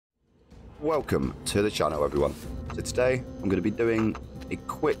Welcome to the channel, everyone. So today I'm going to be doing a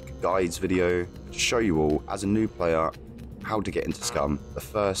quick guides video to show you all, as a new player, how to get into Scum, the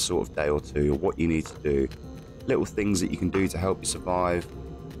first sort of day or two, what you need to do, little things that you can do to help you survive,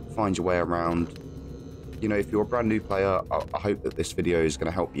 find your way around. You know, if you're a brand new player, I hope that this video is going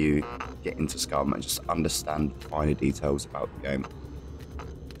to help you get into Scum and just understand the finer details about the game.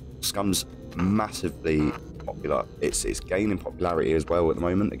 Scum's massively popular. It's gaining popularity as well at the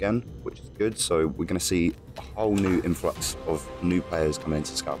moment again, which is good. So we're going to see a whole new influx of new players coming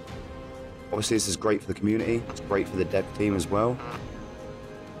into Scum. Obviously this is great for the community, it's great for the dev team as well.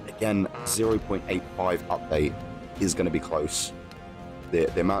 Again, 0.85 update is going to be close.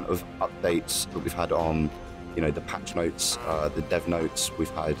 The amount of updates that we've had on, you know, the patch notes, the dev notes we've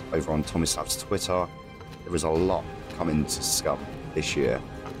had over on Tomislav's Twitter, there is a lot coming to Scum this year,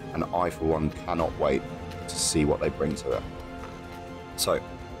 and I for one cannot wait to see what they bring to it. So,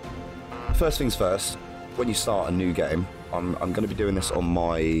 first things first, when you start a new game, I'm going to be doing this on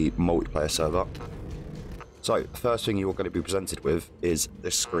my multiplayer server. So, the first thing you're going to be presented with is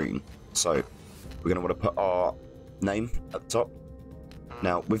this screen. So, we're going to want to put our name at the top.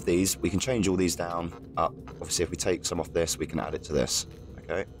 Now, with these, we can change all these down, up. Obviously, if we take some off this, we can add it to this.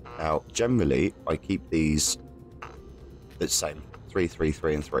 Okay. Now, generally, I keep these the same, 3, 3,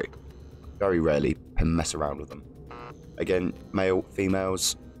 3, and 3. Very rarely mess around with them. Again, male,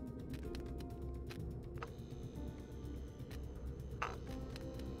 females.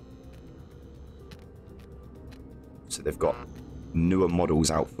 So they've got newer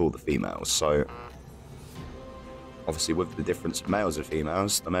models out for the females. So obviously with the difference of males and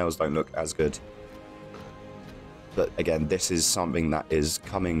females, the males don't look as good. But again, this is something that is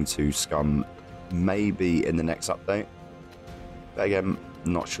coming to Scum maybe in the next update. But again,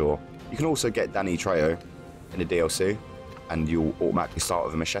 not sure. You can also get Danny Trejo in the DLC, and you'll automatically start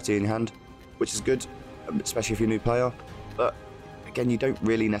with a machete in your hand, which is good, especially if you're a new player. But again, you don't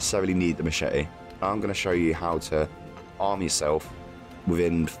really necessarily need the machete. I'm going to show you how to arm yourself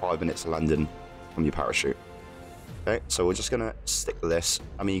within 5 minutes of landing from your parachute. Okay, so we're just going to stick with this.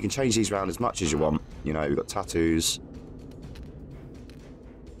 I mean, you can change these around as much as you want. You know, we've got tattoos.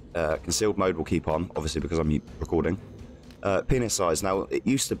 Concealed mode will keep on, obviously, because I'm recording. Penis size. Now, it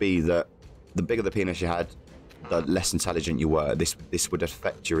used to be that the bigger the penis you had, the less intelligent you were. This would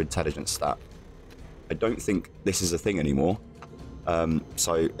affect your intelligence stat. I don't think this is a thing anymore.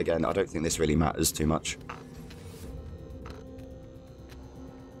 So, again, I don't think this really matters too much.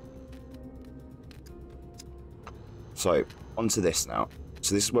 So, onto this now.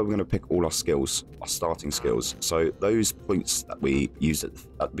 So this is where we're going to pick all our skills, our starting skills. So those points that we used at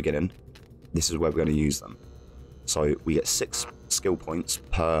the beginning, this is where we're going to use them. So we get 6 skill points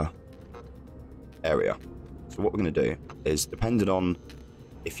per area. So what we're going to do is, depending on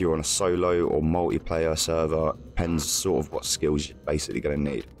if you're on a solo or multiplayer server, depends sort of what skills you're basically going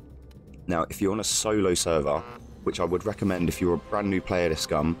to need. Now, if you're on a solo server, which I would recommend if you're a brand new player to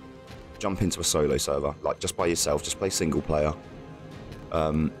Scum, jump into a solo server, like just by yourself, just play single player.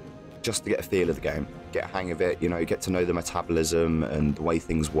 Just to get a feel of the game, get a hang of it, you know, get to know the metabolism and the way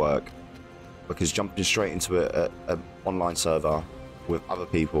things work. Because jumping straight into a online server with other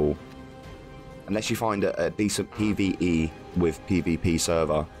people, unless you find a decent PvE with PvP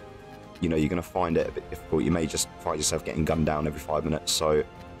server, you know, you're going to find it a bit difficult. You may just find yourself getting gunned down every 5 minutes. So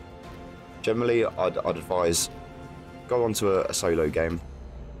generally, I'd advise go onto a solo game,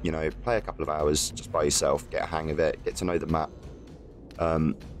 you know, play a couple of hours just by yourself, get a hang of it, get to know the map.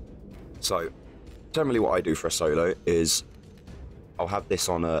 So generally what I do for a solo is I'll have this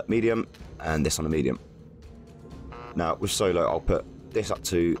on a medium and this on a medium. Now with solo, I'll put this up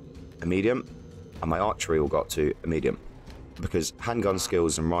to a medium and my archery will go up to a medium, because handgun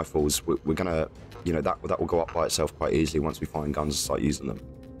skills and rifles, we're gonna, you know, that will go up by itself quite easily once we find guns and start using them.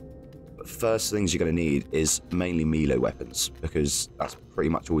 But first things you're gonna need is mainly melee weapons, because that's pretty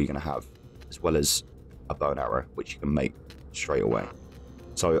much all you're gonna have, as well as a bow and arrow, which you can make straight away.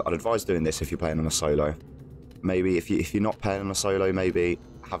 So I'd advise doing this if you're playing on a solo. Maybe if you're not playing on a solo, maybe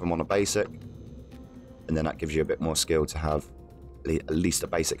have them on a basic, and then that gives you a bit more skill to have at least a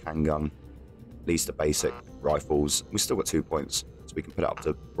basic handgun, at least a basic rifles. We've still got 2 points, so we can put it up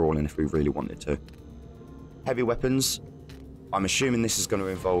to brawling if we really wanted to. Heavy weapons, I'm assuming this is going to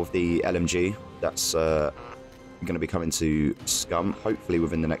involve the LMG. That's going to be coming to Scum, hopefully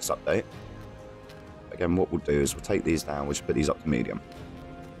within the next update. Again, what we'll do is we'll take these down, we'll just put these up to medium.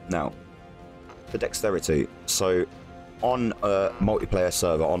 Now, the dexterity. So on a multiplayer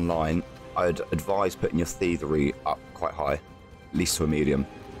server online, I'd advise putting your thievery up quite high, at least to a medium.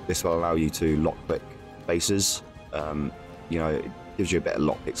 This will allow you to lock click bases. You know, Gives you a bit of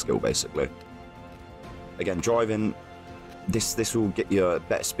lockpick skill, basically. Again, driving, this will get you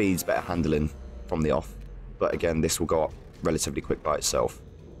better speeds, better handling from the off. But again, this will go up relatively quick by itself.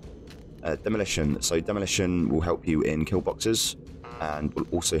 Demolition. So demolition will help you in kill boxes, and will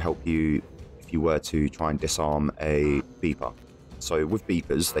also help you if you were to try and disarm a beeper. So with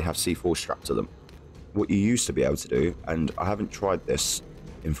beepers, they have C4 strapped to them. What you used to be able to do, and I haven't tried this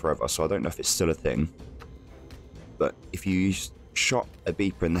in forever, so I don't know if it's still a thing, but if you shot a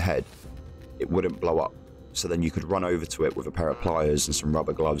beeper in the head, it wouldn't blow up. So then you could run over to it with a pair of pliers and some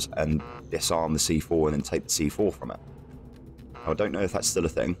rubber gloves and disarm the C4 and then take the C4 from it. Now, I don't know if that's still a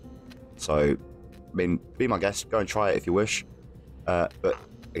thing. So, I mean, be my guest, go and try it if you wish. But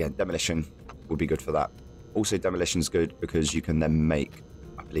again, demolition would be good for that. Also, demolition's good because you can then make,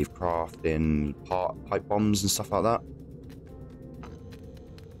 I believe, craft in pipe bombs and stuff like that.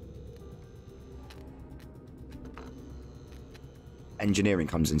 Engineering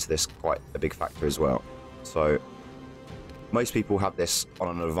comes into this quite a big factor as well. So, most people have this on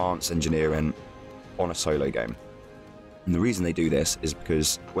an advanced engineering on a solo game. And the reason they do this is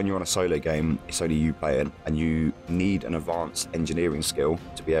because when you're on a solo game, it's only you playing, and you need an advanced engineering skill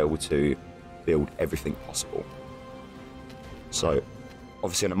to be able to build everything possible. So,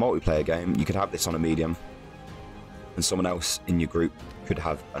 obviously in a multiplayer game, you could have this on a medium, and someone else in your group could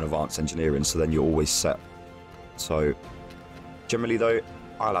have an advanced engineering, so then you're always set. So, generally though,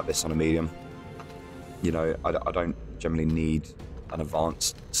 I'll have this on a medium. You know, I don't generally need an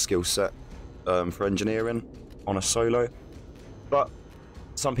advanced skill set for engineering on a solo, but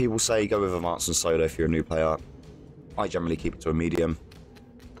some people say go with advanced and solo if you're a new player. I generally keep it to a medium,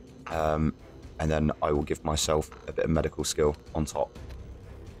 and then I will give myself a bit of medical skill on top,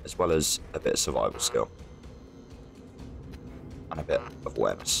 as well as a bit of survival skill and a bit of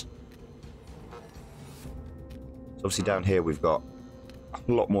awareness. So obviously down here we've got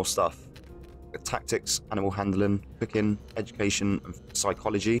a lot more stuff: tactics, animal handling, cooking, education and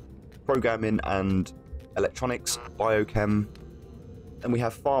psychology, programming and electronics, biochem, and we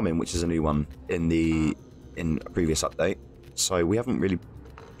have farming, which is a new one in a previous update. So we haven't really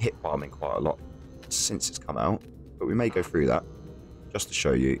hit farming quite a lot since it's come out, but we may go through that just to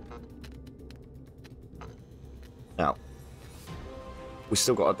show you. Now, we've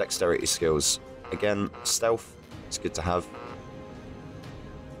still got our dexterity skills. Again, stealth, it's good to have.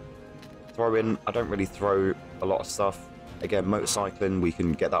 Throwing, I don't really throw a lot of stuff. Again, motorcycling, we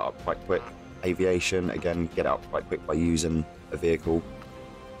can get that up quite quick. Aviation, again, get out quite quick by using a vehicle.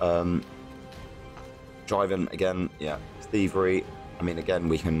 Driving, again, yeah. Thievery, I mean, again,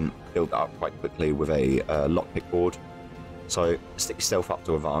 we can build that up quite quickly with a lockpick board. So stick yourself up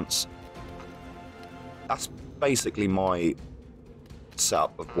to advance. That's basically my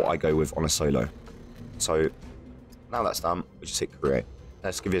setup of what I go with on a solo. So now that's done, we just hit create.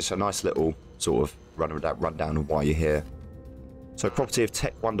 Let's give you a nice little sort of rundown of why you're here. So, property of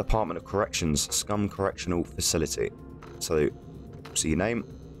Tech 1 Department of Corrections, Scum Correctional Facility. So, see your name,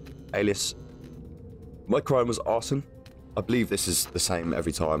 alias. My crime was arson. I believe this is the same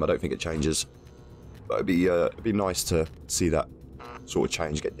every time. I don't think it changes. But it'd be nice to see that sort of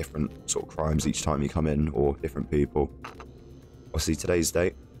change, get different sort of crimes each time you come in, or different people. Obviously, today's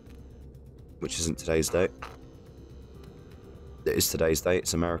date, which isn't today's date. It is today's date.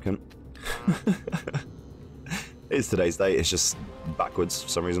 It's American. It's today's date, it's just backwards for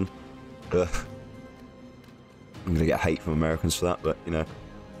some reason. Ugh. I'm gonna get hate from Americans for that, but you know.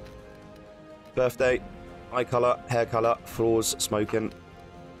 Birthday, eye colour, hair colour, flaws, smoking,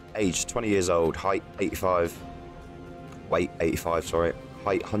 age 20 years old, height 85, weight 85, sorry,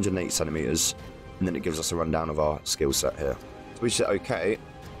 height 180 centimetres, and then it gives us a rundown of our skill set here. So we just hit OK,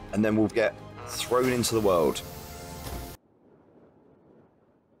 and then we'll get thrown into the world.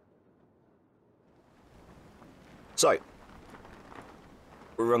 So,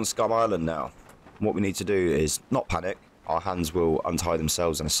 we're on Scum Island now. What we need to do is not panic. Our hands will untie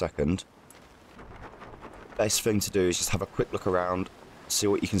themselves in a second. Best thing to do is just have a quick look around, see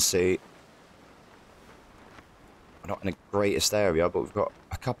what you can see. We're not in the greatest area, but we've got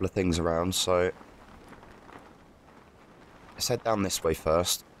a couple of things around, so let's head down this way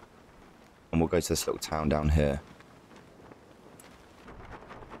first, and we'll go to this little town down here.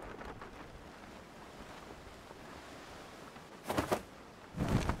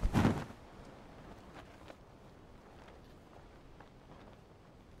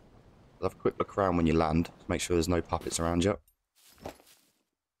 Have a quick look around when you land to make sure there's no puppets around you.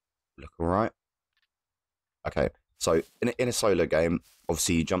 Look alright. Okay, so in a solo game,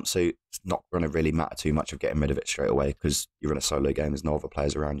 obviously your jumpsuit, it's not going to really matter too much of getting rid of it straight away because you're in a solo game, there's no other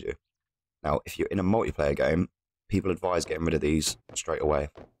players around you. Now, if you're in a multiplayer game, people advise getting rid of these straight away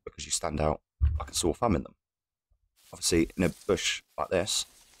because you stand out like a sore thumb in them. Obviously, in a bush like this,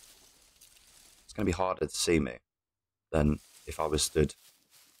 it's going to be harder to see me than if I was stood,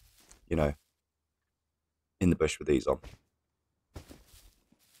 you know, in the bush with these on.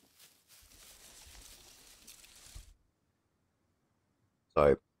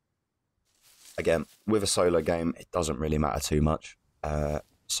 So, again, with a solo game, it doesn't really matter too much.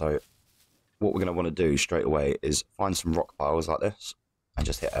 So, what we're going to want to do straight away is find some rock piles like this and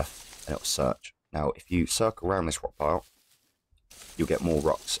just hit F and it'll search. Now, if you circle around this rock pile, you'll get more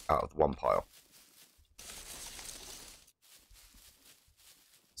rocks out of the one pile.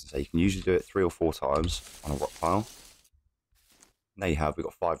 So you can usually do it 3 or 4 times on a rock pile. And there you have, we've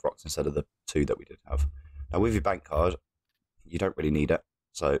got 5 rocks instead of the 2 that we did have. Now with your bank card, you don't really need it,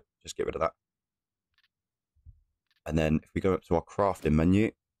 so just get rid of that. And then if we go up to our crafting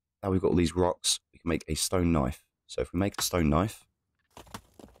menu, now we've got all these rocks, we can make a stone knife. So if we make a stone knife,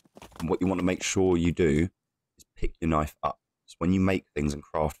 and what you want to make sure you do is pick your knife up. So when you make things and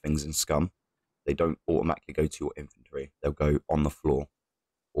craft things in Scum, they don't automatically go to your inventory. They'll go on the floor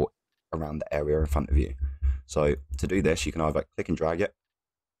or around the area in front of you. So to do this, you can either click and drag it,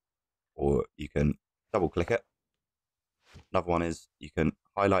 or you can double click it. Another one is you can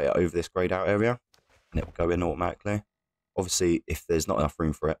highlight it over this grayed out area and it will go in automatically. Obviously, if there's not enough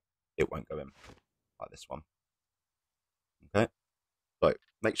room for it, it won't go in, like this one. Okay, so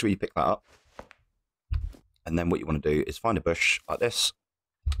make sure you pick that up. And then what you want to do is find a bush like this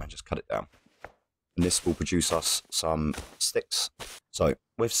and just cut it down. And this will produce us some sticks. So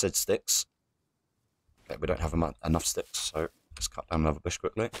with said sticks, okay, we don't have enough sticks, so let's cut down another bush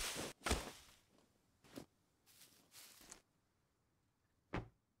quickly.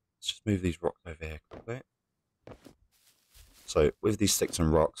 Let's just move these rocks over here quickly. So with these sticks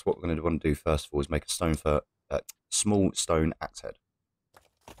and rocks, what we're going to want to do first of all is make a small stone axe head.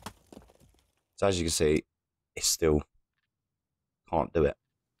 So as you can see, it still can't do it.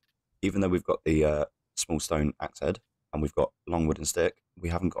 Even though we've got the small stone axe head and we've got long wooden stick, we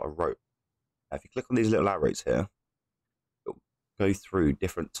haven't got a rope. Now if you click on these little arrows here, it'll go through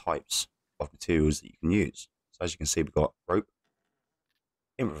different types of materials that you can use. So as you can see, we've got rope,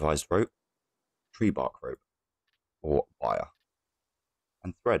 improvised rope, tree bark rope, or wire,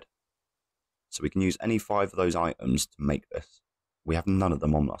 and thread. So we can use any 5 of those items to make this. We have none of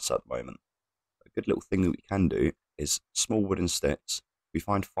them on us at the moment. A good little thing that we can do is small wooden sticks. We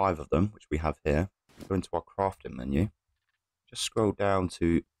find 5 of them, which we have here. We go into our crafting menu. Just scroll down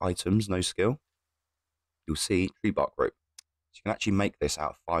to items, no skill. You'll see tree bark rope. So you can actually make this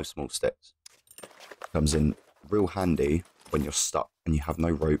out of 5 small sticks. It comes in real handy when you're stuck and you have no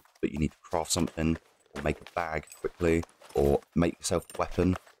rope, but you need to craft something, or make a bag quickly, or make yourself a weapon.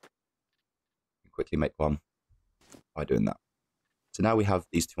 You can quickly make one by doing that. So now we have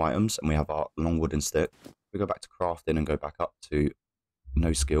these 2 items and we have our long wooden stick. We go back to crafting and go back up to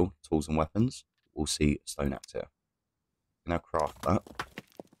no skill, tools and weapons. We'll see a stone axe here. Now craft that.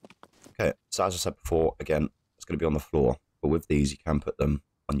 Okay, so as I said before, again, it's going to be on the floor, but with these you can put them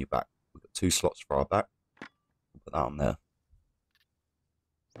on your back. We've got 2 slots for our back. We'll put that on there.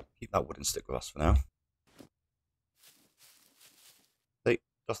 Keep that wooden stick with us for now. See,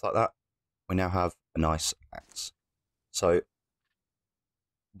 just like that, we now have a nice axe. So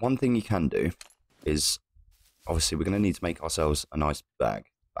one thing you can do is, obviously we're going to need to make ourselves a nice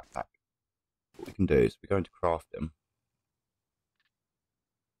backpack. What we can do is we go into crafting.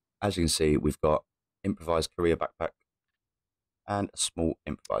 As you can see, we've got improvised career backpack and a small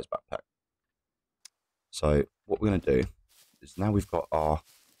improvised backpack. So what we're going to do is, now we've got our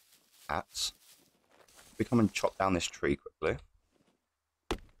axe, we come and chop down this tree quickly.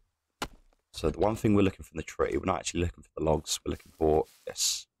 So the one thing we're looking for in the tree, we're not actually looking for the logs, we're looking for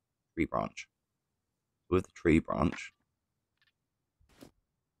this tree branch. With the tree branch,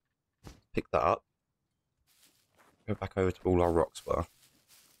 pick that up, go back over to where all our rocks were.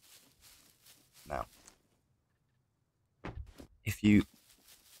 Now, if you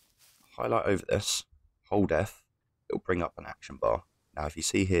highlight over this, hold F, it'll bring up an action bar. Now if you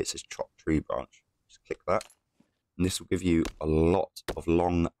see here it says chop tree branch, just click that, and this will give you a lot of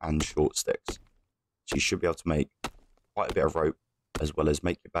long and short sticks. So you should be able to make quite a bit of rope, as well as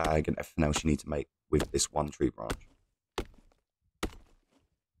make your bag and everything else you need to make with this one tree branch.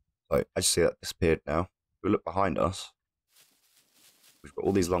 So as you see, that disappeared now. If we look behind us, we've got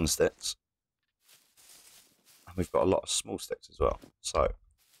all these long sticks, and we've got a lot of small sticks as well. So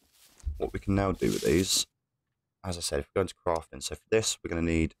what we can now do with these, as I said, if we go into crafting, so for this we're going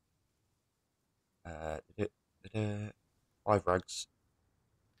to need 5 rags,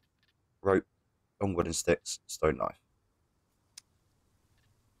 rope, long wooden sticks, stone knife.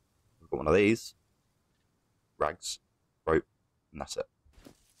 We've got one of these, rags, rope, and that's it.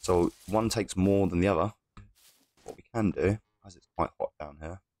 So one takes more than the other. What we can do, as it's quite hot down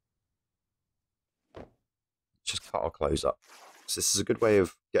here, just cut our clothes up. So this is a good way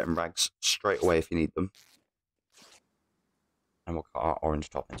of getting rags straight away if you need them. And we'll cut our orange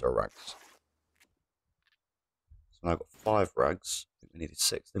top into our rags. So now I've got 5 rags. I think we needed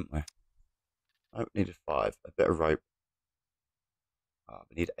 6, didn't we? No, we needed 5. A bit of rope.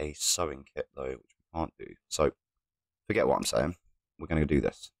 We need a sewing kit though, which we can't do. So forget what I'm saying. We're going to do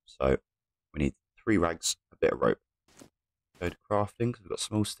this. So we need 3 rags, a bit of rope. Go to crafting because we've got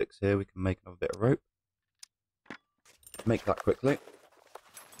small sticks here. We can make another bit of rope. Make that quickly.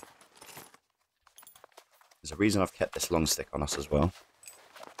 There's a reason I've kept this long stick on us as well.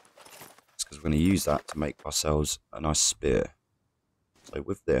 It's because we're going to use that to make ourselves a nice spear. So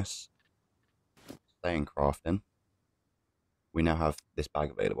with this, staying crafting, we now have this bag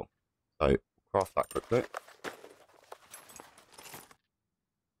available. So craft that quickly.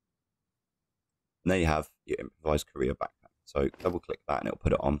 And there you have your improvised career backpack. So double click that and it'll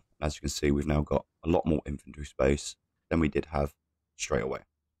put it on. As you can see, we've now got a lot more inventory space than we did have straight away.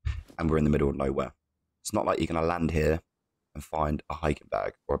 And we're in the middle of nowhere. It's not like you're going to land here and find a hiking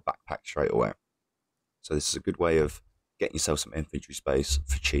bag or a backpack straight away. So this is a good way of getting yourself some inventory space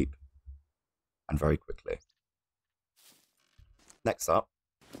for cheap and very quickly. Next up,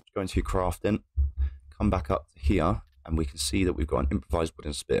 go into crafting, come back up to here, and we can see that we've got an improvised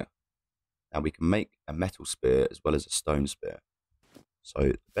wooden spear. Now we can make a metal spear as well as a stone spear. So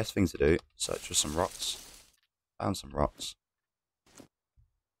the best thing to do, search for some rocks. Found some rocks.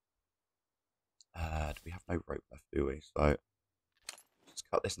 We have no rope left, do we? So just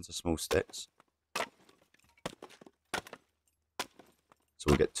cut this into small sticks. So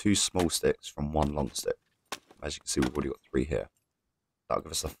we'll get 2 small sticks from 1 long stick. As you can see, we've already got 3 here. That'll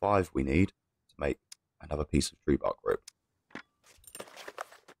give us the 5 we need to make another piece of tree bark rope.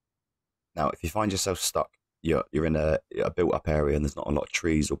 Now, if you find yourself stuck, you're in a built-up area and there's not a lot of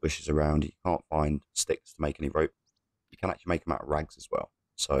trees or bushes around, you can't find sticks to make any rope, you can actually make them out of rags as well.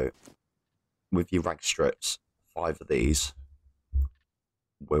 So with your rag strips, 5 of these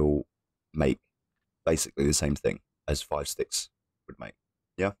will make basically the same thing as 5 sticks would make.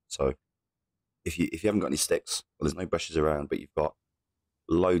 Yeah, so if you haven't got any sticks, well, there's no bushes around, but you've got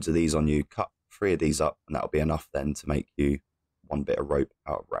loads of these on you, cut 3 of these up and that'll be enough then to make you 1 bit of rope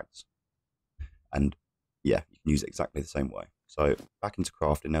out of rags. And yeah, you can use it exactly the same way. So back into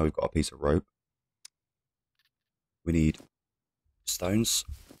crafting, now we've got a piece of rope. We need stones.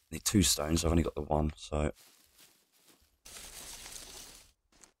 I need 2 stones, I've only got the 1, so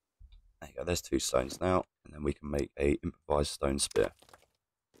there you go, there's 2 stones now, and then we can make a improvised stone spear.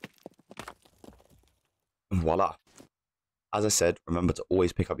 And voila! As I said, remember to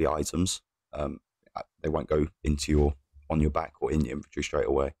always pick up your items. They won't go into on your back or in your inventory straight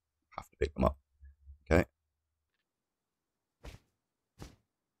away. You have to pick them up. Okay.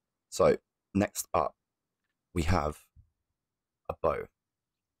 So next up, we have a bow.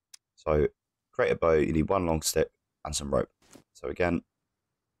 So create a bow. You need 1 long stick and some rope. So again,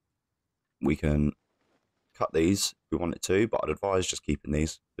 we can cut these if we wanted to, but I'd advise just keeping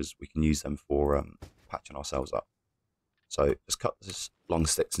these because we can use them for patching ourselves up. So just cut this long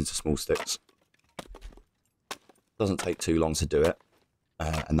sticks into small sticks. Doesn't take too long to do it,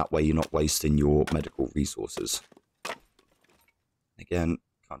 and that way you're not wasting your medical resources. Again,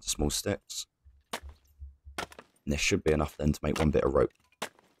 cut into small sticks. And this should be enough then to make 1 bit of rope,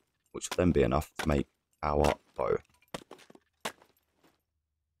 which will then be enough to make our bow.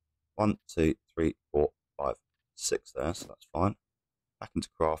 1, 2, 3, 4, 5, 6 there, so that's fine. Back into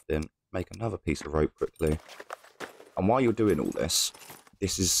crafting, make another piece of rope quickly. And while you're doing all this,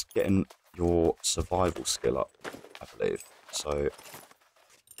 this is getting your survival skill up, I believe. So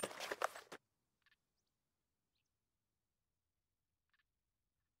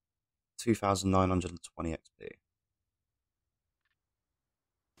 $2,920 XP.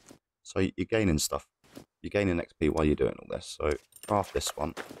 So you're gaining stuff. You're gaining XP while you're doing all this. So craft this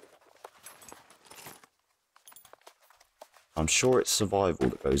one. I'm sure it's survival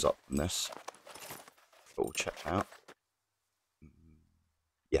that goes up from this, but we'll check out.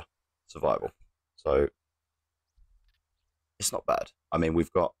 Yeah, survival. So it's not bad. I mean,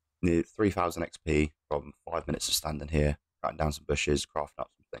 we've got near 3,000 XP from 5 minutes of standing here, cutting down some bushes, crafting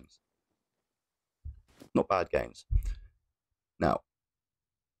up some things. Not bad gains. Now,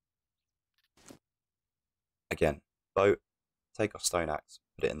 again, bow, take our stone axe,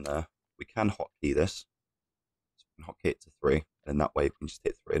 put it in there. We can hotkey this. So we can hotkey it to 3, and that way we can just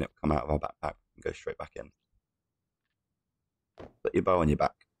hit 3 and it will come out of our backpack. We can go straight back in. Put your bow on your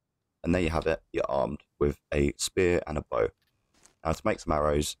back, and there you have it. You're armed with a spear and a bow. Now to make some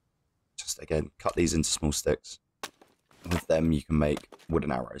arrows, just again cut these into small sticks. With them you can make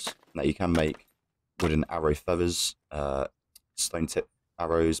wooden arrows. Now you can make wooden arrow feathers, stone tip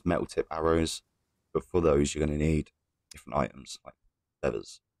arrows, metal tip arrows, but for those you're going to need different items like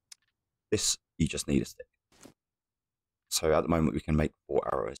feathers. This you just need a stick. So at the moment we can make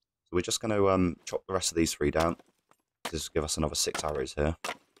 4 arrows. So we're just going to chop the rest of these 3 down. This will give us another 6 arrows here.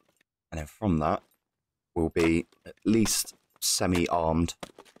 And then from that, we'll be at least semi-armed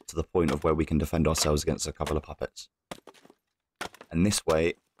to the point of where we can defend ourselves against a couple of puppets. And this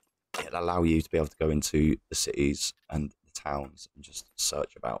way, it'll allow you to be able to go into the cities and the towns and just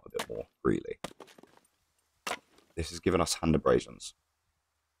search about a bit more freely. This has given us hand abrasions.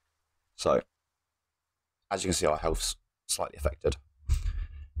 So, as you can see, our health's slightly affected.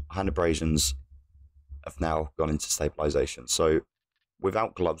 Our hand abrasions have now gone into stabilization. So,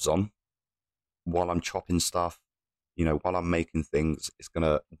 without gloves on, while I'm chopping stuff, you know, while I'm making things, it's going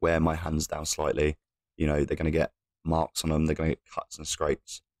to wear my hands down slightly. You know, they're going to get marks on them, they're going to get cuts and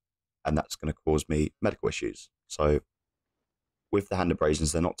scrapes, and that's going to cause me medical issues. So, with the hand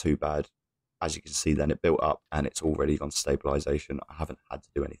abrasions, they're not too bad. As you can see, then it built up and it's already gone to stabilization. I haven't had to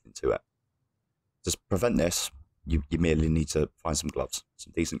do anything to it. To prevent this, you merely need to find some gloves,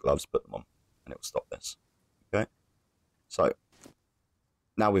 some decent gloves, put them on, and it will stop this. Okay? So,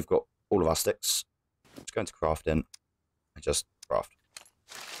 now we've got all of our sticks. Let's go into crafting and just craft.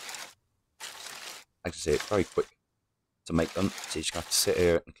 As you can see, it's very quick to make them. So you just have to sit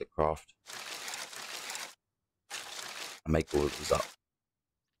here and click craft and make all of these up.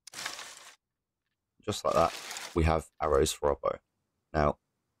 Just like that, we have arrows for our bow. Now,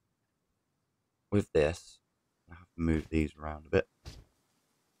 with this, I have to move these around a bit.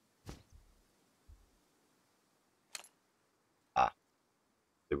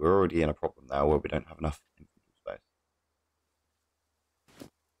 So we're already in a problem now where we don't have enough inventory space.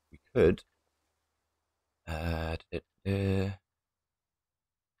 We could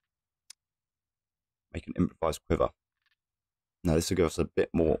make an improvised quiver. Now this will give us a bit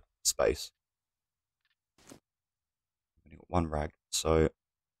more space. We've only got 1 rag, so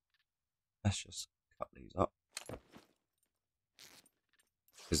let's just cut these up,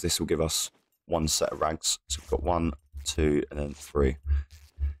 because this will give us 1 set of rags. So we've got 1, 2, and then 3.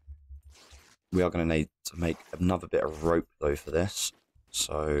 We are going to need to make another bit of rope though for this,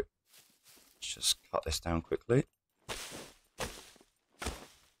 so let's just cut this down quickly.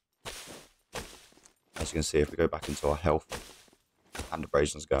 As you can see, if we go back into our health, hand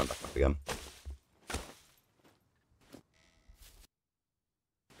abrasions going back up again.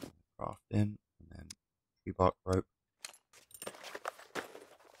 Crafting, and then tree bark rope.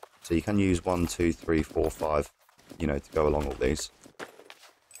 So you can use 1, 2, 3, 4, 5, you know, to go along all these.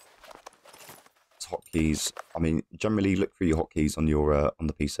 Hotkeys. I mean, generally look through your hotkeys on your on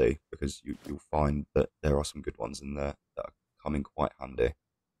the PC, because you'll find that there are some good ones in there that are coming quite handy.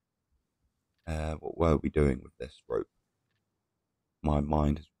 What were we doing with this rope? My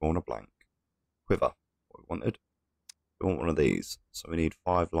mind has drawn a blank. Quiver. What we wanted. We want one of these, so we need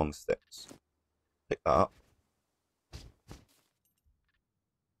 5 long sticks. Pick that up.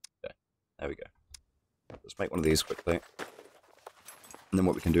 Okay, there we go. Let's make one of these quickly. And then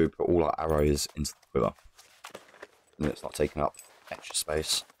what we can do is put all our arrows into the quiver. And it's not taking up extra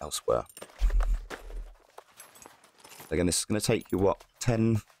space elsewhere. Again, this is going to take you, what,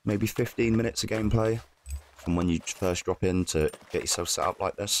 10, maybe 15 minutes of gameplay from when you first drop in to get yourself set up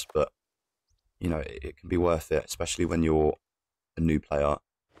like this. But, you know, it can be worth it, especially when you're a new player.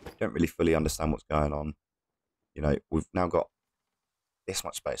 You don't really fully understand what's going on. You know, we've now got this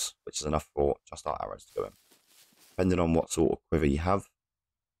much space, which is enough for just our arrows to go in. Depending on what sort of quiver you have,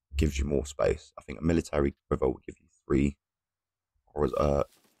 gives you more space. I think a military quiver will give you 3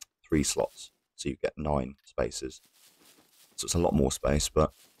 slots, so you get 9 spaces. So it's a lot more space,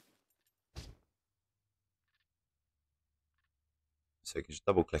 but so you can just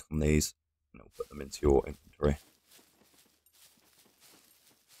double click on these and it'll put them into your inventory.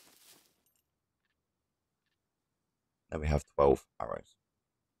 Then we have 12 arrows.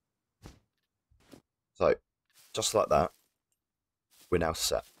 So just like that, we're now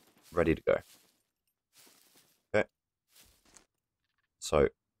set, ready to go. Okay. So,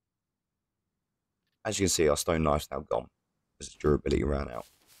 as you can see, our stone knife's now gone because its durability ran out.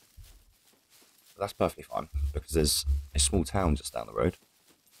 But that's perfectly fine, because there's a small town just down the road.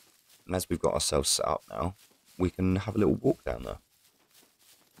 And as we've got ourselves set up now, we can have a little walk down there.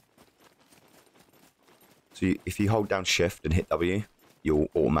 So if you hold down shift and hit W, you'll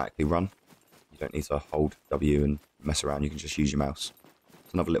automatically run. You don't need to hold W and mess around. You can just use your mouse.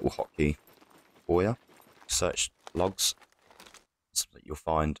 It's another little hotkey for you. Search logs, so that you'll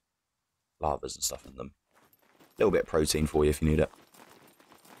find lavas and stuff in them. A little bit of protein for you if you need it.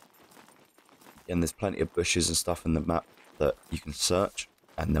 And there's plenty of bushes and stuff in the map that you can search,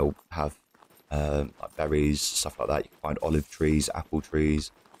 and they'll have like berries, stuff like that. You can find olive trees, apple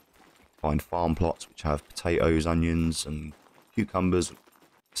trees. You can find farm plots which have potatoes, onions, and cucumbers.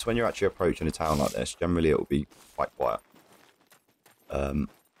 So when you're actually approaching a town like this, generally it will be quite quiet.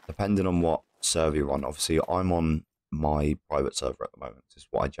 Depending on what server you're on, obviously I'm on my private server at the moment. This is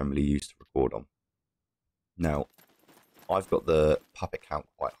what I generally use to record on. Now, I've got the puppet count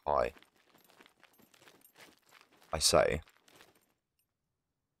quite high, I say,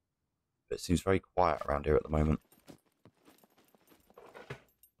 but it seems very quiet around here at the moment.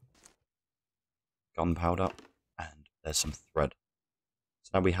 Gunpowder, and there's some thread.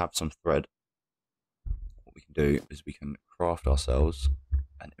 So now we have some thread. What we can do is we can craft ourselves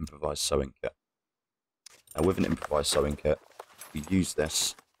an improvised sewing kit. Now with an improvised sewing kit, we use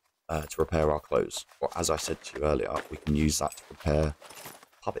this to repair our clothes. Or as I said to you earlier, we can use that to repair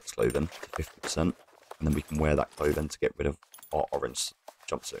puppet's clothing to 50%, and then we can wear that clothing to get rid of our orange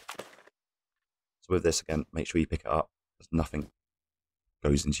jumpsuit. So with this, again, make sure you pick it up, because nothing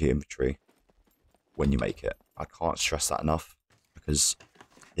goes into your inventory when you make it. I can't stress that enough, because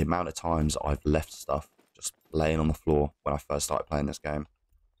the amount of times I've left stuff just laying on the floor when I first started playing this game.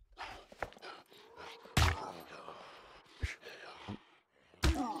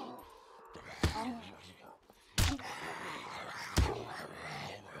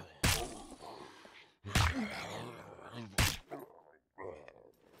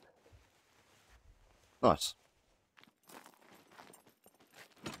 Nice.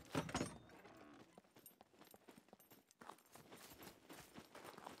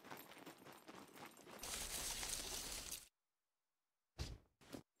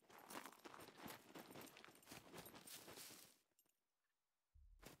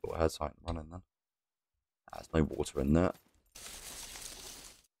 Thought I heard something running then. There's no water in there.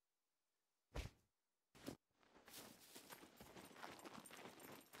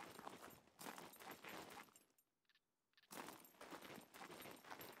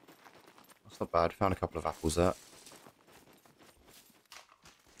 That's not bad. Found a couple of apples there.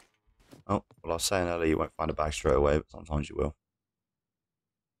 Oh, well, I was saying earlier you won't find a bag straight away, but sometimes you will.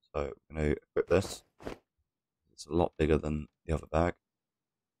 So I'm going to equip this. It's a lot bigger than the other bag.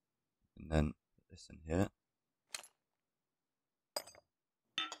 And then put this in here.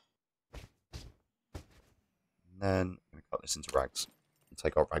 And then I'm going to cut this into rags and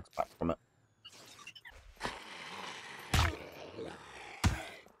take our rags back from it.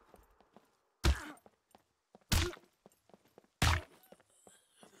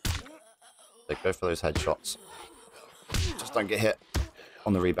 So go for those headshots. Just don't get hit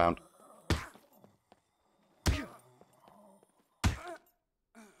on the rebound. Sure,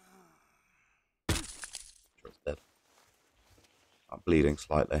 it's dead. I'm bleeding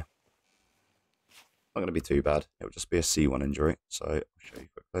slightly. Not going to be too bad. It will just be a C1 injury. So I'll show you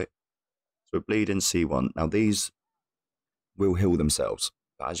quickly. So we're bleeding C1. Now these will heal themselves.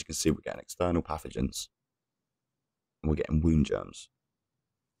 But as you can see, we're getting external pathogens. And we're getting wound germs.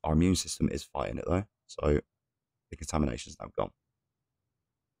 Our immune system is fighting it though. So the contamination is now gone.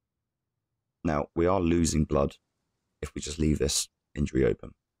 Now, we are losing blood if we just leave this injury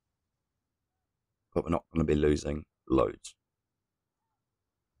open. But we're not going to be losing loads.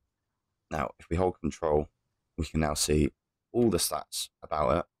 Now, if we hold control, we can now see all the stats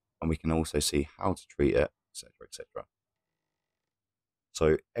about it, and we can also see how to treat it, etc., etc.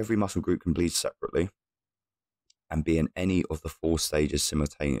 So every muscle group can bleed separately and be in any of the 4 stages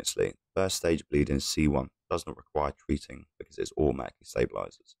simultaneously. First stage bleeding is C1. Does not require treating because it's automatically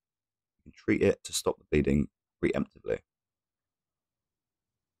stabilizes. You can treat it to stop the bleeding preemptively.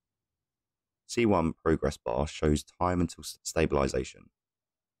 C1 progress bar shows time until stabilization.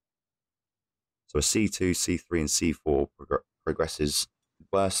 So a C2, C3, and C4 progresses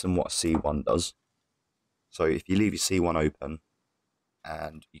worse than what a C1 does. So if you leave your C1 open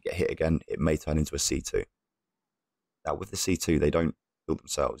and you get hit again, it may turn into a C2. Now with the C2, they don't heal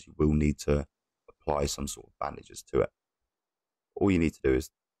themselves. You will need to apply some sort of bandages to it. All you need to do is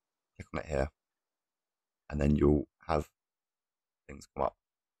click on it here, and then you'll have things come up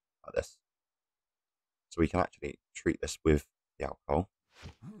like this. So we can actually treat this with the alcohol.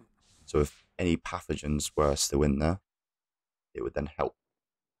 So if any pathogens were still in there, it would then help.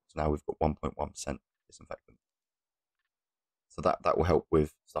 So now we've got 1.1% disinfectant. So that will help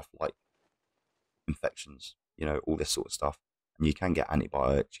with stuff like infections, you know, all this sort of stuff. And you can get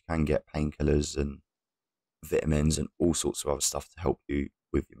antibiotics, you can get painkillers and vitamins and all sorts of other stuff to help you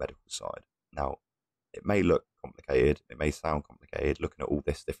with your medical side. Now, it may look complicated, it may sound complicated looking at all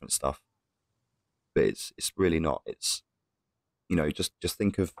this different stuff, but it's really not. It's, you know, just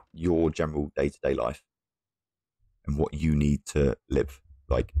think of your general day-to-day life and what you need to live,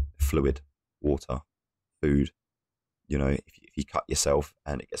 like fluid, water, food. You know, if you cut yourself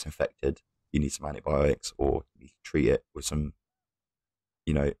and it gets infected, you need some antibiotics, or you need to treat it with some,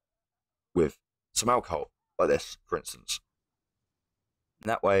 you know, with some alcohol, like this, for instance. And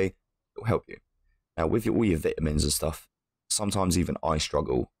that way, it will help you. Now, with all your vitamins and stuff, sometimes even I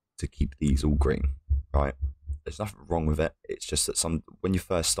struggle to keep these all green, right? There's nothing wrong with it. It's just that when you're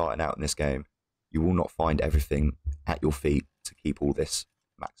first starting out in this game, you will not find everything at your feet to keep all this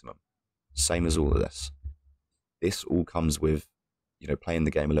maximum. Same as all of this. This all comes with, you know, playing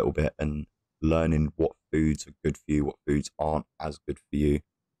the game a little bit and learning what foods are good for you, what foods aren't as good for you.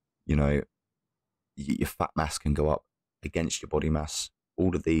 You know, your fat mass can go up against your body mass.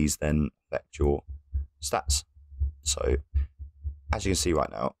 All of these then affect your stats. So, as you can see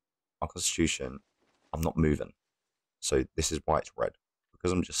right now, my constitution, I'm not moving. So this is why it's red.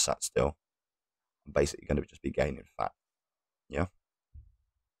 Because I'm just sat still, I'm basically going to just be gaining fat. Yeah?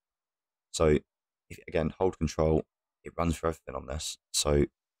 So, again, hold control. It runs for everything on this. So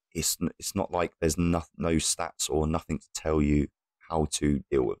it's not like there's no stats or nothing to tell you how to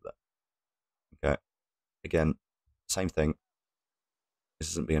deal with it. Okay? Again, same thing. This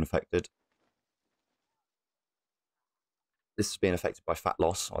isn't being affected. This is being affected by fat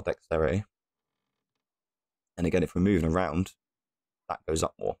loss or dexterity. And again, if we're moving around, that goes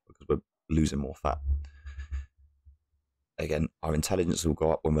up more because we're losing more fat. Again, our intelligence will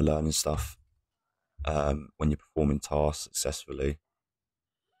go up when we're learning stuff, when you're performing tasks successfully.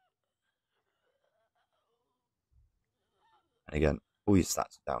 And again, all your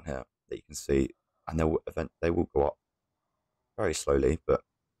stats are down here that you can see, and they will go up very slowly. But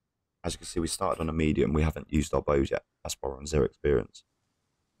as you can see, we started on a medium. We haven't used our bows yet. That's why we're on 0 experience.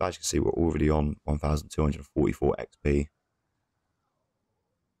 But as you can see, we're already on 1,244 XP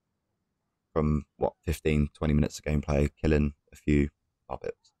from, 15, 20 minutes of gameplay, killing a few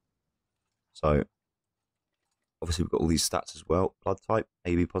puppets. So, obviously, we've got all these stats as well. Blood type,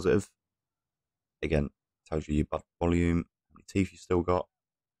 AB positive. Again, tells you your blood volume, how many teeth you still got.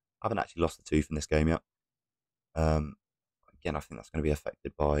 I haven't actually lost a tooth in this game yet. Again, I think that's going to be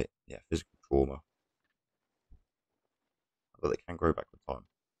affected by physical trauma. But they can grow back with time,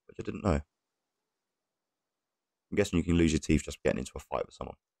 which I didn't know. I'm guessing you can lose your teeth just getting into a fight with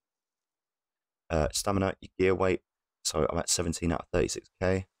someone. Stamina, your gear weight. So I'm at 17 out of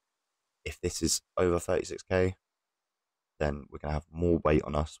 36k. If this is over 36k, then we're going to have more weight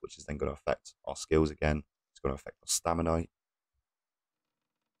on us, which is then going to affect our skills again. It's going to affect our stamina.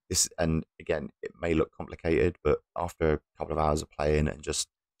 And again, it may look complicated, but after a couple of hours of playing and just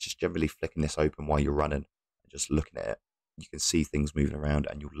generally flicking this open while you're running and just looking at it, you can see things moving around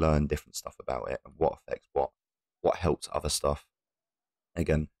and you'll learn different stuff about it and what affects what helps other stuff.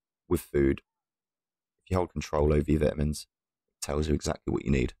 Again, with food, if you hold control over your vitamins, it tells you exactly what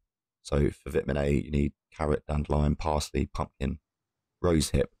you need. So for vitamin A, you need carrot, dandelion, parsley, pumpkin,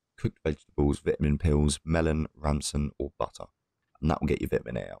 rosehip, cooked vegetables, vitamin pills, melon, ramson, or butter. And that will get your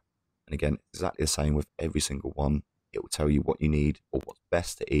vitamin A out. And again, exactly the same with every single one. It will tell you what you need or what's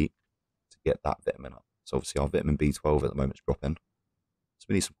best to eat to get that vitamin up. So obviously our vitamin B12 at the moment is dropping. So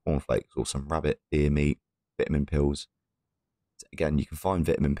we need some cornflakes or some rabbit, deer meat, vitamin pills. So again, you can find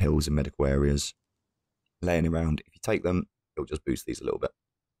vitamin pills in medical areas laying around. If you take them, it'll just boost these a little bit.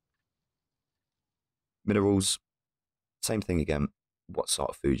 Minerals, same thing again. What sort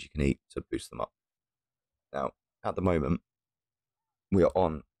of foods you can eat to boost them up. Now, at the moment, we are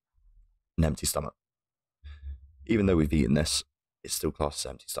on an empty stomach. Even though we've eaten this, it's still classed as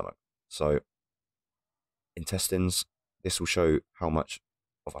empty stomach. So, intestines, this will show how much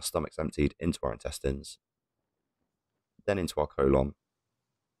of our stomach's emptied into our intestines, then into our colon.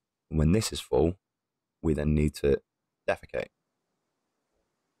 And when this is full, we then need to defecate.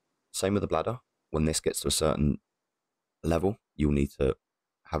 Same with the bladder. When this gets to a certain level, you'll need to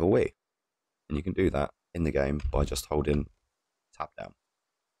have a wee. And you can do that in the game by just holding tab down.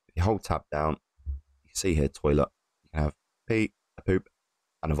 If you hold tab down, you can see here toilet. You can have pee, a poop,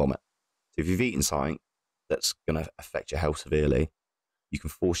 and a vomit. So if you've eaten something that's going to affect your health severely, you can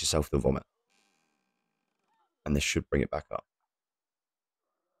force yourself to vomit. And this should bring it back up.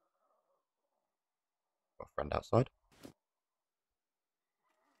 Got a friend outside.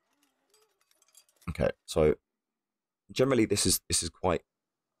 Okay, so generally this is quite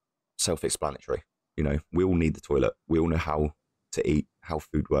self-explanatory. You know, we all need the toilet. We all know how to eat, how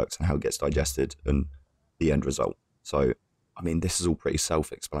food works and how it gets digested, and the end result. So, I mean, this is all pretty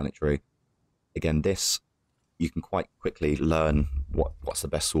self-explanatory. Again, this, you can quite quickly learn what's the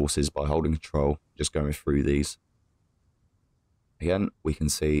best sources by holding control, just going through these. Again, we can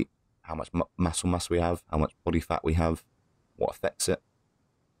see how much muscle mass we have, how much body fat we have, what affects it.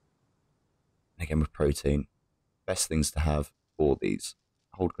 And again, with protein, best things to have for these.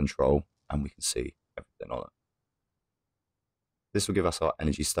 Hold control, and we can see everything on it. This will give us our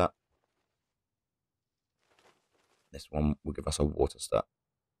energy stat. This one will give us our water stat.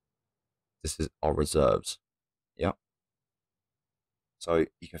 This is our reserves. Yeah. So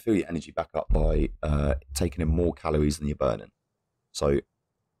you can fill your energy back up by taking in more calories than you're burning. So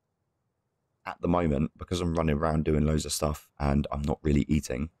at the moment, because I'm running around doing loads of stuff and I'm not really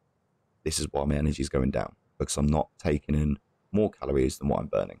eating, this is why my energy is going down, because I'm not taking in more calories than what I'm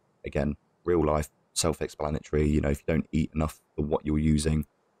burning. Again, real life, self-explanatory. You know, if you don't eat enough for what you're using,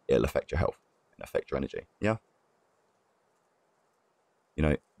 it'll affect your health and affect your energy. Yeah. You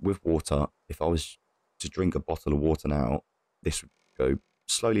know, with water, if I was to drink a bottle of water now, this would go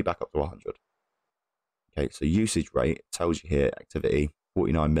slowly back up to 100. Okay, so usage rate tells you here, activity,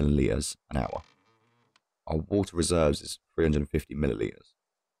 49 milliliters an hour. Our water reserves is 350 milliliters.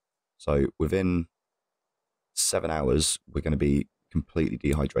 So within 7 hours, we're going to be completely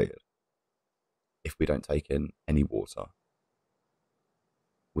dehydrated if we don't take in any water.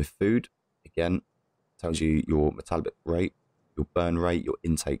 With food, again, tells you your metabolic rate, your burn rate, your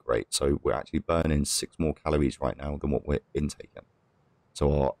intake rate. So we're actually burning 6 more calories right now than what we're intaking.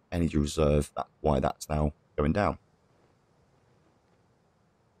 So our energy reserve, that's why that's now going down.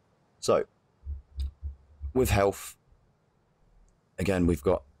 So with health, again, we've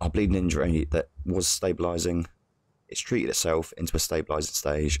got our bleeding injury that was stabilizing. It's treated itself into a stabilizing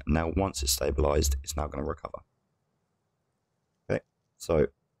stage. And now once it's stabilized, it's now going to recover. Okay, so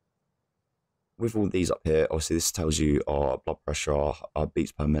with all these up here, obviously this tells you our blood pressure, our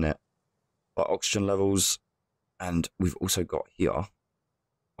beats per minute, our oxygen levels, and we've also got here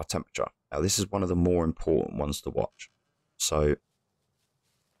our temperature. Now this is one of the more important ones to watch. So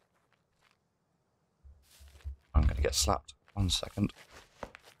I'm going to get slapped. 1 second.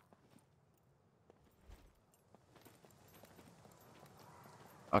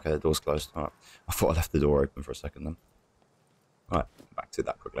 Okay, the door's closed. All right. I thought I left the door open for a second then. All right, back to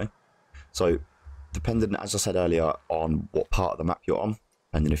that quickly. So, depending, as I said earlier, on what part of the map you're on,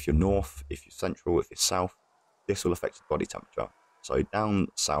 depending if you're north, if you're central, if you're south, this will affect your body temperature. So down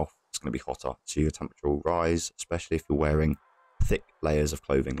south, it's going to be hotter, so your temperature will rise, especially if you're wearing thick layers of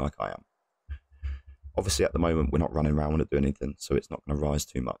clothing like I am. Obviously, at the moment, we're not running around to do anything, so it's not going to rise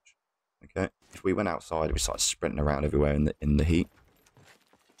too much. Okay, if we went outside and we started sprinting around everywhere in the heat,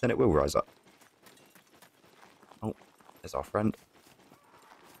 then it will rise up. Oh, there's our friend.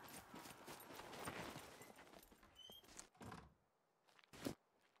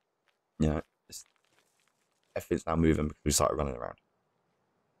 Yeah, everything's now moving because we started running around.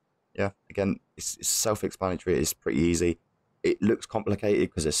 Yeah, again, it's self-explanatory. It's pretty easy. It looks complicated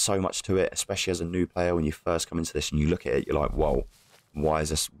because there's so much to it, especially as a new player. When you first come into this and you look at it, you're like, whoa, why is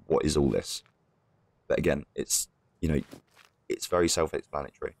this? What is all this? But again, it's, you know, it's very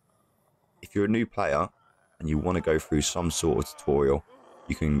self-explanatory. If you're a new player and you want to go through some sort of tutorial,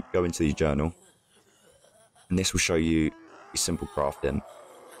 you can go into the journal and this will show you your simple crafting,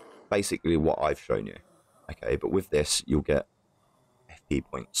 basically what I've shown you. Okay, but with this, you'll get FP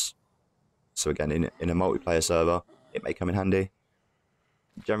points. So again, in a multiplayer server, it may come in handy.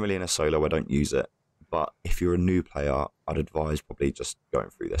 Generally in a solo, I don't use it. But if you're a new player, I'd advise probably just going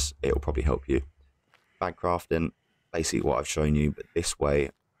through this. It'll probably help you. Bag crafting, basically what I've shown you, but this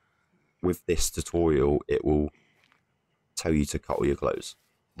way, with this tutorial, it will tell you to cut all your clothes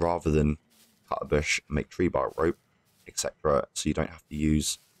rather than cut a bush, make tree bark rope, etc. So you don't have to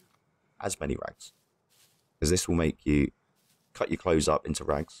use as many rags, because this will make you cut your clothes up into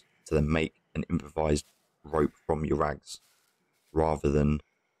rags to then make an improvised rope from your rags rather than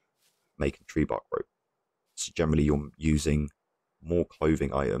making tree bark rope. So generally you're using more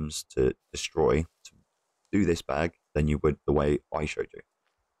clothing items to destroy to do this bag than you would the way I showed you.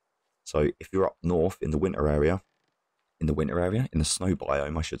 So if you're up north in the winter area, in the snow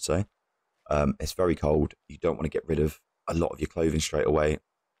biome, I should say, it's very cold. You don't want to get rid of a lot of your clothing straight away.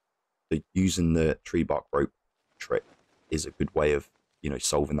 So using the tree bark rope trick is a good way of, you know,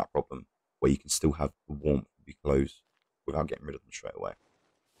 solving that problem, where you can still have the warmth of your clothes without getting rid of them straight away.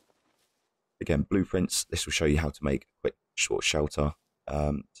 Again, blueprints. This will show you how to make a quick, short shelter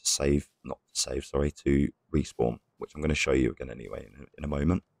to respawn, which I'm going to show you again anyway in a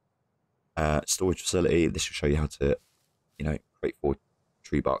moment. Storage facility. This will show you how to, you know, create 4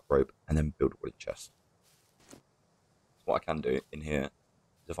 tree bark rope, and then build a wooden chest. So what I can do in here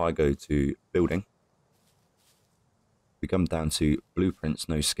is if I go to building, we come down to blueprints,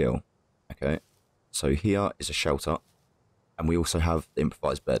 no skill. Okay, so here is a shelter, and we also have the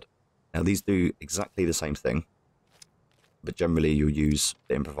improvised bed. Now these do exactly the same thing, but generally you'll use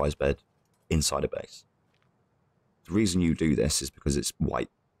the improvised bed inside a base. The reason you do this is because it's white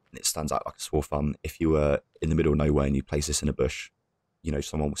and it stands out like a sore thumb. If you were in the middle of nowhere and you place this in a bush, you know,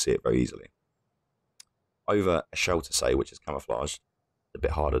 someone will see it very easily. Over a shelter, say, which is camouflaged, it's a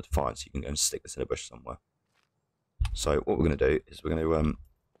bit harder to find, so you can go and stick this in a bush somewhere. So what we're going to do is we're going to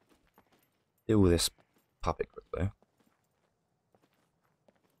deal with this puppet quickly.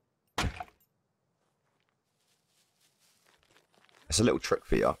 It's a little trick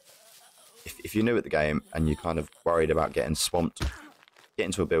for you. If you're new at the game and you're kind of worried about getting swamped, get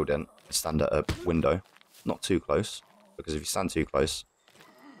into a building and stand at a window, not too close, because if you stand too close,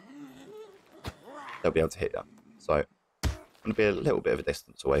 they'll be able to hit you. So I'm going to be a little bit of a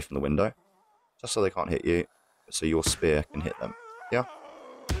distance away from the window, just so they can't hit you, so your spear can hit them. Yeah?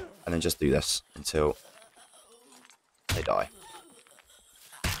 And then just do this until they die.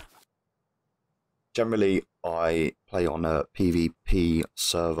 Generally, I play on a PvP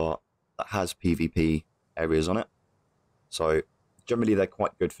server that has PvP areas on it. So generally they're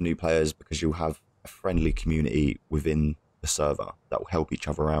quite good for new players because you'll have a friendly community within the server that will help each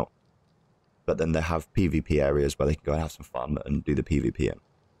other out. But then they have PvP areas where they can go and have some fun and do the PvP in.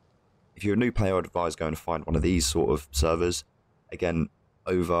 If you're a new player, I'd advise going to find one of these sort of servers. Again,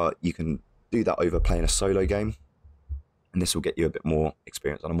 you can do that over playing a solo game, and this will get you a bit more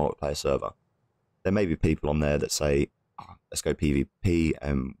experience on a multiplayer server. There may be people on there that say, oh, let's go PvP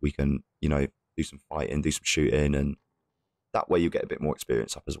and we can, you know, do some fighting, do some shooting, and that way you get a bit more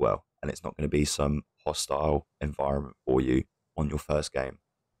experience up as well. And it's not going to be some hostile environment for you on your first game.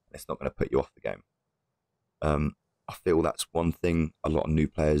 It's not going to put you off the game. I feel that's one thing a lot of new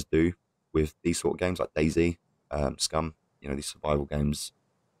players do with these sort of games like DayZ, Scum, you know, these survival games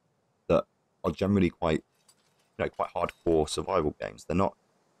that are generally quite hardcore survival games. They're not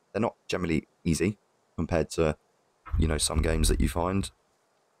generally easy compared to, you know, some games that you find.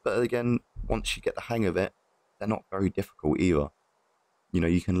 But again, once you get the hang of it, they're not very difficult either. You know,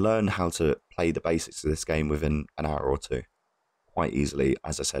 you can learn how to play the basics of this game within an hour or two quite easily,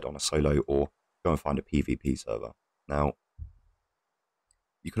 as I said, on a solo, or go and find a PvP server. Now,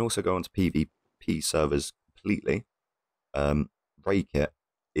 you can also go onto PvP servers completely. Raidkit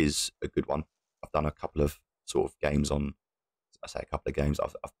is a good one. I've done a couple of sort of games on, I say a couple of games,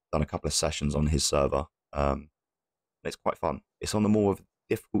 I've done a couple of sessions on his server. And it's quite fun. It's on the more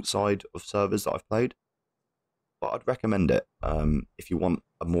difficult side of servers that I've played, but I'd recommend it if you want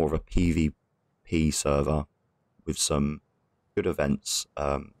a more of a PvP server with some good events.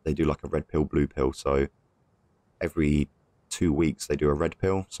 They do like a red pill, blue pill, so every 2 weeks they do a red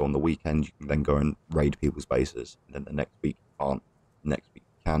pill, so on the weekend you can then go and raid people's bases, and then the next week you can't, the next week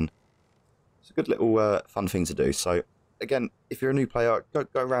you can. It's a good little fun thing to do. So again, if you're a new player, go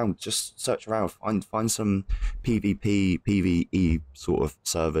around, just search around, find some PvP, PvE sort of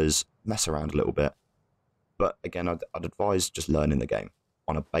servers, mess around a little bit. But again, I'd advise just learning the game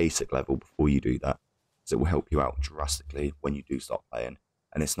on a basic level before you do that, because it will help you out drastically when you do start playing.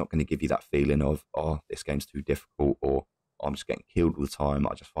 And it's not going to give you that feeling of, oh, this game's too difficult, or oh, I'm just getting killed all the time.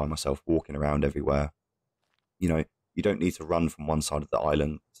 I just find myself walking around everywhere. You know, you don't need to run from one side of the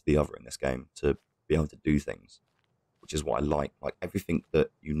island to the other in this game to be able to do things, which is what I like. Like, everything that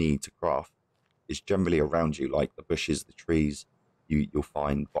you need to craft is generally around you, like the bushes, the trees. You'll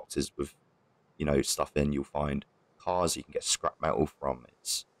find boxes with, you know, stuff in. You'll find cars you can get scrap metal from.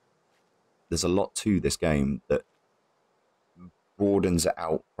 There's a lot to this game that broadens it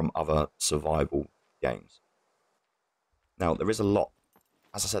out from other survival games. Now, there is a lot,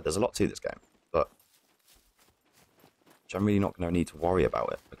 as I said, there's a lot to this game, but I'm really not going to need to worry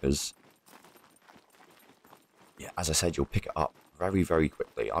about it because, yeah, as I said, you'll pick it up very, very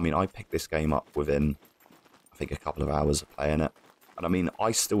quickly. I mean, I picked this game up within, I think, a couple of hours of playing it. And I mean,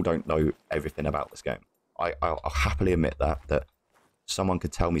 I still don't know everything about this game. I'll happily admit that someone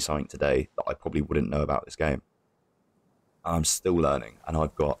could tell me something today that I probably wouldn't know about this game. I'm still learning, and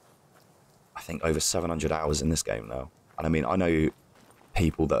I've got, I think, over 700 hours in this game now. And I mean, I know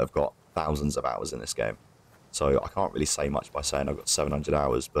people that have got thousands of hours in this game, so I can't really say much by saying I've got 700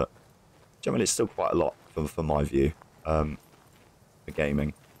 hours, but generally it's still quite a lot for my view, for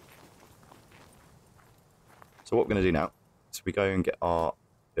gaming. So what we're going to do now is we go and get our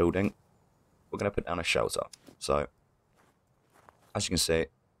building. We're going to put down a shelter. So, as you can see,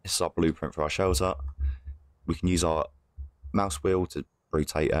 this is our blueprint for our shelter. We can use our mouse wheel to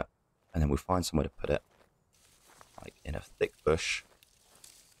rotate it, and then we'll find somewhere to put it, like in a thick bush.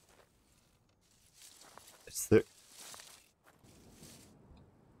 It's thick.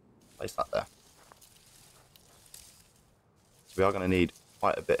 Place that there. So we are going to need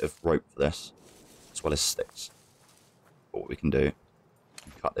quite a bit of rope for this, as well as sticks. But what we can do,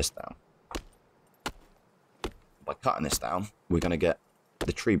 cut this down. By cutting this down, we're going to get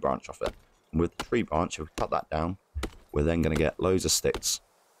the tree branch off it. And with the tree branch, if we cut that down, we're then going to get loads of sticks.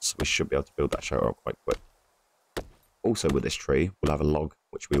 So we should be able to build that shelter up quite quick. Also with this tree, we'll have a log,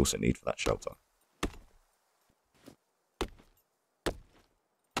 which we also need for that shelter.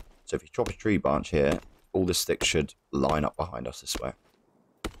 So if you chop a tree branch here, all the sticks should line up behind us this way.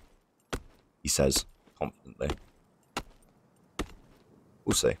 He says, confidently.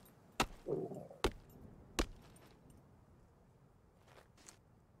 We'll see.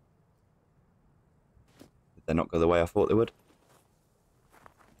 Did they not go the way I thought they would?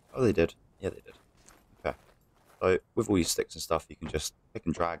 Oh, they did. Yeah, they did. Okay. So, with all your sticks and stuff, you can just pick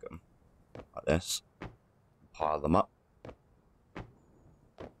and drag them like this. Pile them up.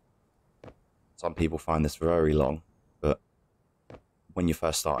 Some people find this very long, but when you're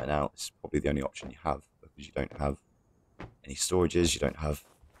first starting out, it's probably the only option you have, because you don't have any storages, you don't have,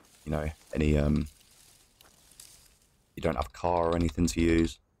 you know, any, you don't have a car or anything to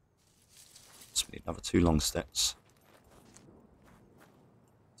use. So we need another 2 long sticks.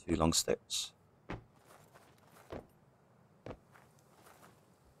 2 long sticks. And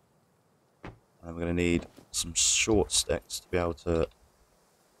we're going to need some short sticks to be able to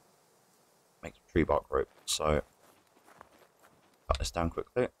make tree bark rope. So cut this down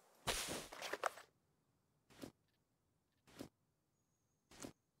quickly.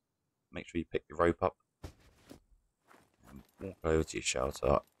 Make sure you pick your rope up and walk over to your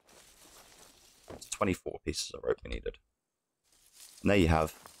shelter. It's 24 pieces of rope we needed. And there you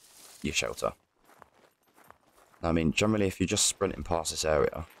have your shelter. Now, I mean, generally if you're just sprinting past this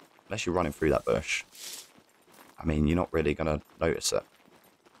area, unless you're running through that bush, I mean, you're not really going to notice it.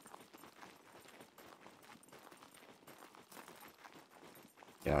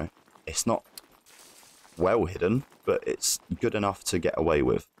 You know, it's not well hidden, but it's good enough to get away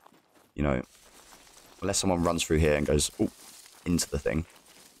with. You know, unless someone runs through here and goes, oh, into the thing,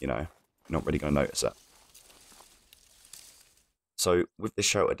 you know, you're not really going to notice it. So with the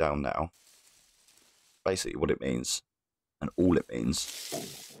shelter down now, basically what it means, and all it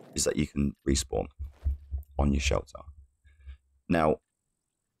means, is that you can respawn on your shelter. Now,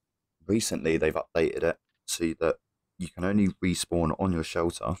 recently they've updated it so that you can only respawn on your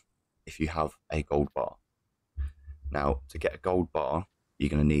shelter if you have a gold bar. Now, to get a gold bar, you're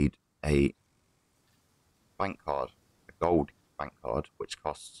going to need a bank card, a gold bank card, which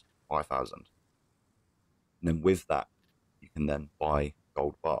costs 5,000. And then with that, you can then buy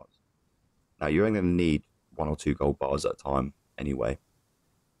gold bars. Now, you're only going to need 1 or 2 gold bars at a time anyway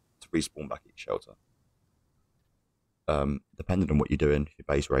to respawn back at your shelter. Depending on what you're doing, if you're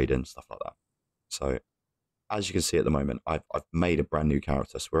base raiding, stuff like that. So, as you can see at the moment, I've made a brand new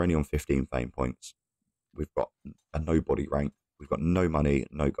character, so we're only on 15 fame points. We've got a nobody rank. We've got no money,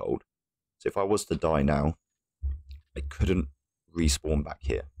 no gold. So if I was to die now, I couldn't respawn back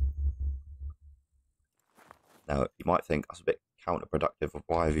here. Now, you might think that's a bit counterproductive. Of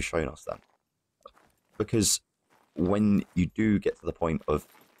why have you shown us then? Because when you do get to the point of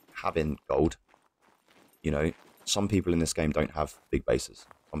having gold, you know, some people in this game don't have big bases.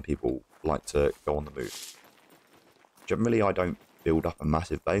 Some people like to go on the move. Generally, I don't build up a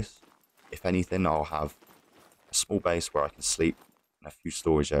massive base. If anything, I'll have a small base where I can sleep and a few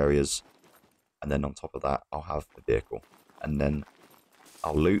storage areas. And then on top of that, I'll have a vehicle. And then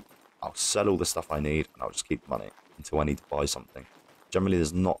I'll loot, I'll sell all the stuff I need, and I'll just keep the money until I need to buy something. Generally,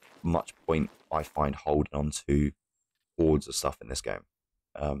 there's not much point, I find, holding on to hordes of stuff in this game.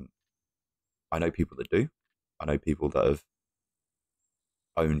 I know people that do. I know people that have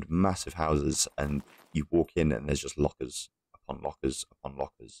owned massive houses, and you walk in and there's just lockers upon lockers upon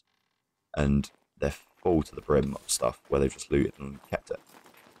lockers, and they're full to the brim of stuff where they've just looted and kept it.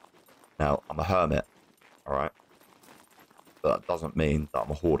 Now, I'm a hermit, alright, but that doesn't mean that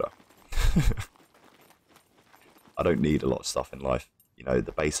I'm a hoarder. I don't need a lot of stuff in life. You know,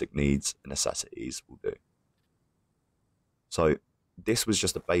 the basic needs and necessities will do. So this was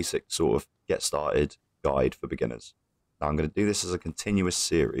just a basic sort of get started guide for beginners. Now I'm going to do this as a continuous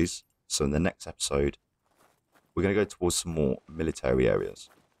series. So in the next episode, we're going to go towards some more military areas.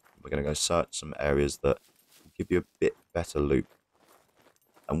 We're going to go search some areas that will give you a bit better loot.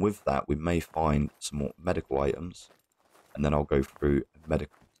 And with that, we may find some more medical items. And then I'll go through a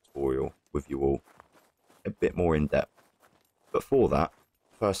medical tutorial with you all a bit more in depth. But for that,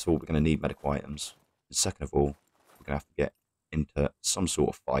 first of all, we're going to need medical items. And second of all, we're going to have to get into some sort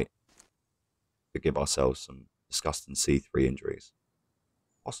of fight to give ourselves some disgusting C3 injuries.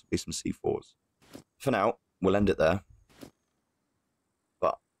 Possibly some C4s. For now, we'll end it there.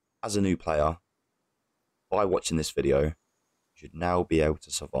 But as a new player, by watching this video, you should now be able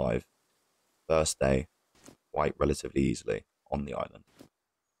to survive first day quite relatively easily on the island.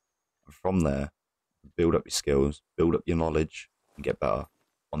 And from there, build up your skills, build up your knowledge, and get better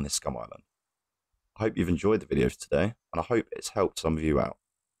on this Scum Island. I hope you've enjoyed the video for today, and I hope it's helped some of you out.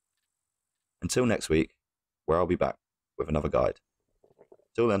 Until next week, where I'll be back with another guide.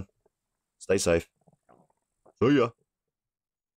 Till then, stay safe. See ya.